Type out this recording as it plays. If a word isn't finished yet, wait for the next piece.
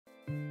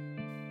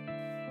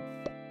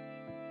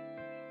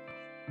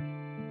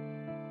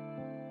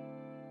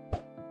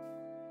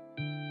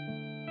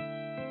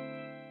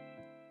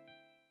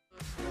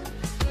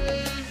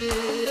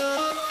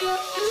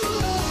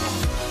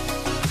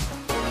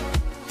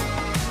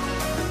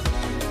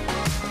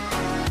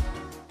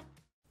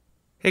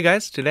Hey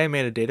guys, today I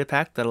made a data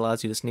pack that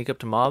allows you to sneak up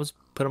to mobs,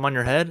 put them on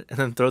your head, and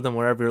then throw them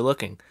wherever you're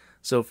looking.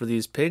 So for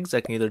these pigs,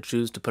 I can either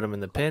choose to put them in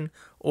the pin,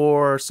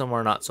 or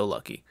somewhere not so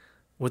lucky.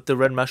 With the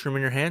red mushroom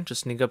in your hand,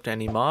 just sneak up to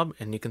any mob,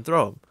 and you can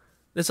throw them.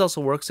 This also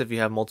works if you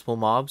have multiple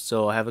mobs,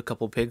 so I have a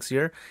couple pigs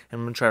here, and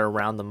I'm going to try to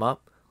round them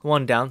up. The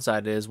one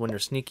downside is when you're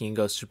sneaking, it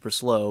goes super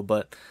slow,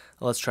 but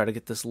let's try to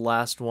get this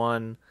last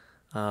one.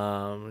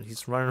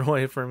 He's running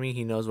away from me,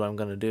 he knows what I'm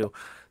going to do.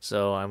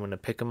 So I'm going to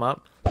pick him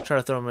up, try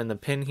to throw him in the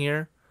pin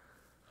here.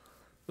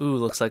 Ooh,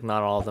 looks like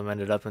not all of them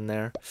ended up in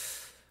there.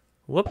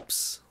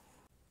 Whoops.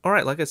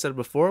 Alright, like I said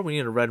before, we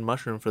need a red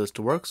mushroom for this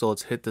to work, so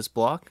let's hit this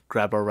block,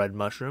 grab our red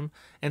mushroom,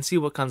 and see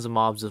what kinds of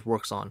mobs this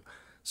works on.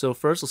 So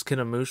first, let's get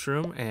a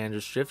mushroom and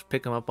just shift,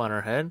 pick him up on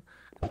our head,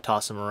 and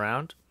toss him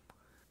around.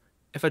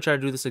 If I try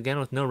to do this again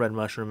with no red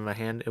mushroom in my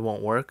hand, it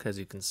won't work, as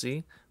you can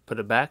see. Put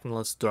it back, and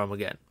let's throw him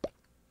again.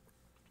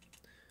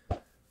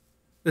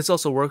 This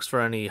also works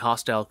for any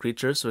hostile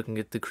creatures, so we can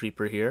get the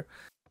creeper here.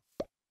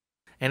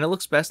 And it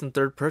looks best in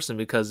third person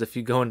because if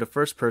you go into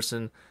first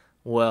person,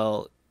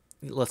 well,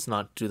 let's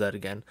not do that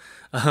again.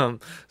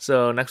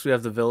 So next we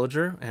have the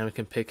villager, and we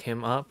can pick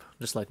him up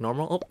just like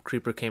normal. Oh,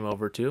 creeper came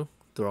over too.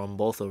 Throw them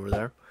both over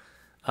there.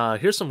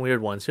 Here's some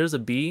weird ones. Here's a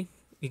bee.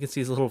 You can see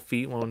his little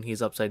feet when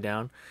he's upside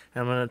down.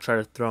 And I'm going to try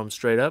to throw him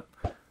straight up.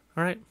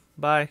 Alright,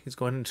 bye. He's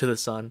going into the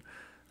sun.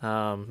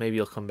 Maybe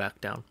he'll come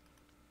back down.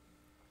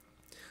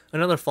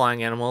 Another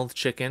flying animal, the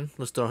chicken.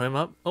 Let's throw him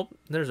up. Oh,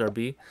 there's our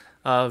bee.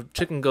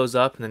 Chicken goes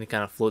up and then he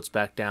kind of floats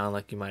back down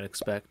like you might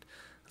expect.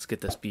 Let's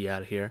get this bee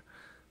out of here.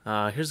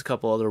 Here's a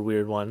couple other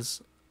weird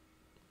ones.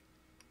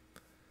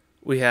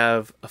 We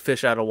have a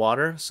fish out of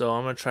water, so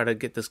I'm going to try to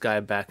get this guy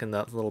back in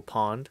that little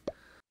pond.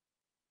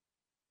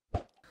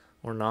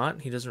 Or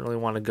not. He doesn't really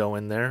want to go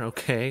in there.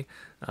 Okay.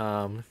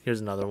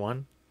 Here's another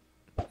one.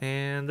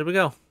 And there we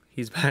go.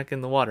 He's back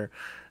in the water.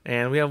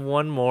 And we have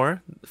one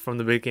more from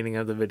the beginning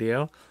of the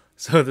video.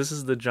 So this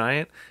is the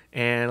giant,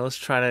 and let's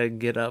try to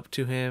get up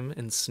to him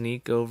and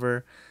sneak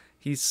over.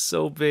 He's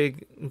so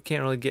big, we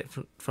can't really get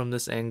from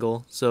this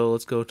angle, so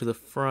let's go to the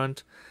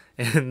front,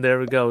 and there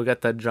we go. We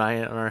got that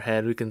giant on our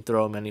head. We can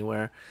throw him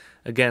anywhere.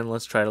 Again,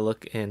 let's try to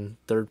look in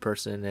third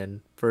person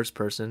and first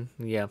person.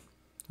 Yeah,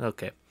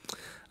 okay.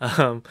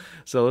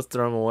 So let's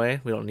throw him away.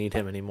 We don't need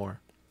him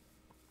anymore.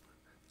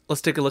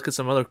 Let's take a look at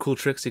some other cool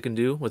tricks you can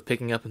do with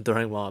picking up and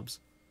throwing mobs.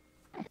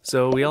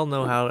 So we all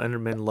know how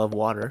Endermen love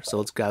water, so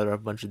let's gather up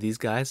a bunch of these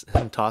guys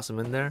and toss them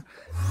in there.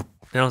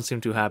 They don't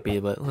seem too happy,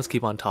 but let's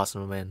keep on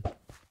tossing them in.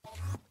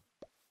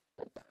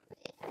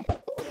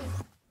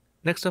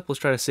 Next up, let's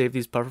try to save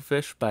these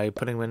pufferfish by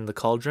putting them in the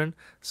cauldron.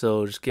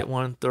 So just get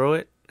one, throw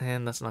it,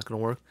 and that's not going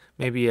to work.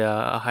 Maybe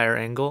a higher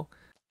angle.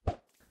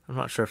 I'm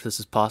not sure if this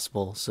is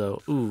possible,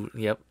 so ooh,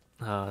 yep,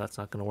 that's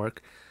not going to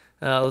work.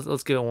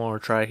 Let's give it one more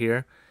try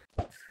here.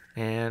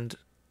 And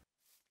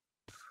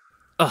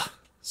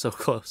so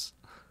close.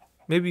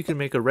 Maybe you can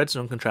make a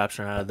redstone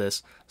contraption out of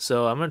this.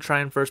 So I'm going to try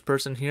in first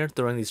person here,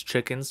 throwing these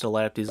chickens to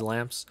light up these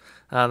lamps.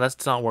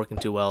 That's not working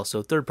too well,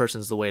 so third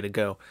person is the way to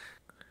go.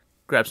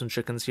 Grab some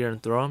chickens here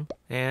and throw them,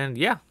 and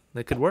yeah,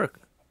 they could work.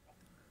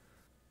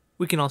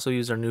 We can also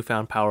use our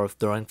newfound power of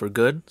throwing for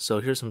good. So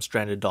here's some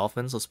stranded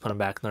dolphins. Let's put them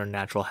back in their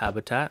natural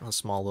habitat, a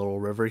small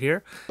little river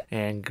here.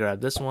 And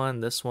grab this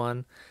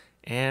one,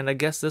 and I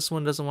guess this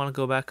one doesn't want to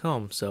go back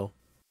home, so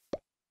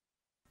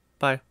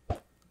bye.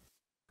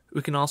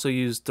 We can also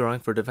use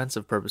throwing for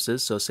defensive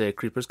purposes, so say a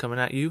creeper's coming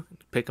at you,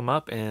 pick him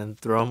up and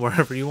throw him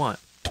wherever you want.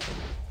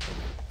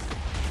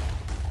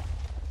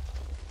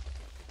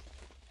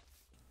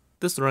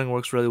 This throwing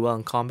works really well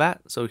in combat,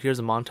 so here's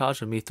a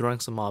montage of me throwing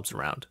some mobs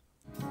around.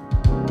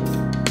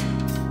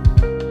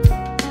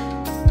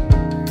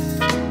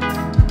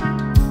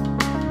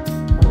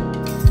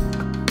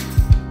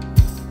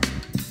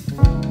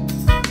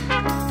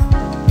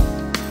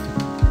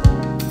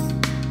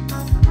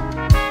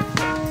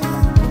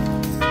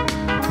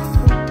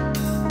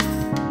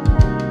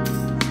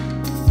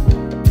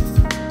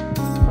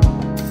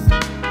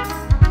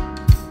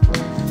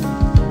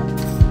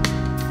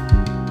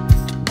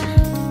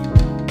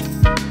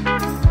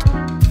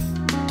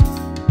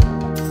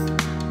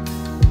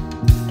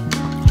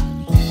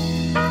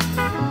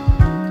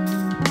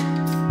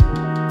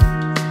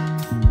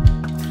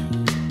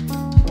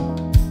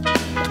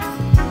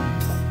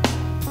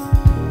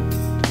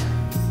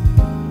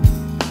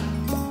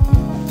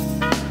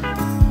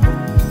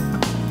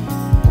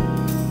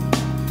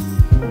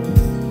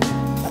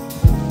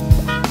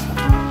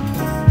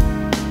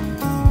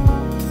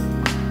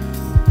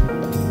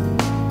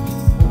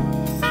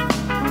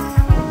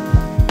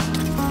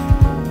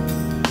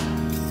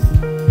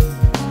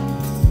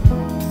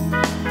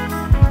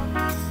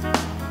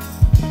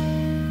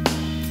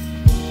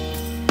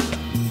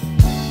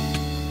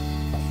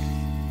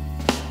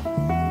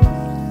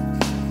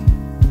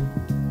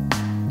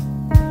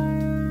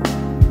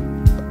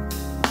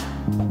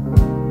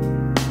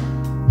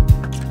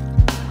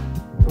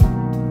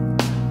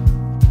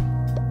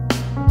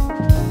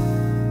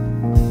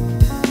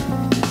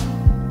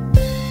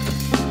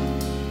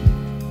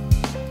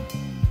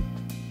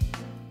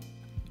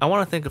 I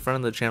want to thank a friend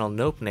of the channel,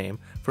 NOPEname,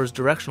 for his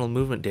directional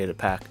movement data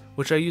pack,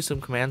 which I used some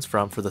commands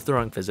from for the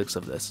throwing physics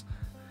of this.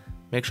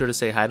 Make sure to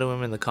say hi to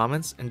him in the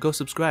comments, and go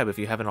subscribe if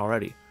you haven't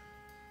already.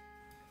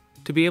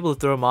 To be able to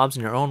throw mobs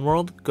in your own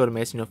world, go to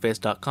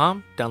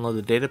MasInYoFace.com, download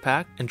the data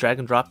pack, and drag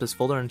and drop this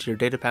folder into your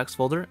Datapacks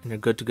folder, and you're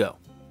good to go.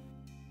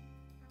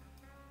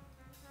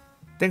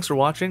 Thanks for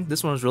watching.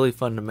 This one was really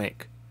fun to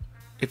make.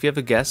 If you have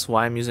a guess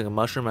why I'm using a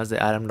mushroom as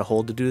the item to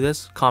hold to do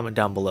this, comment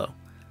down below.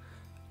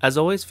 As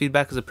always,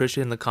 feedback is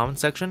appreciated in the comment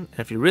section, and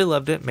if you really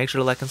loved it, make sure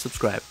to like and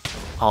subscribe.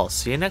 I'll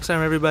see you next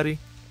time, everybody!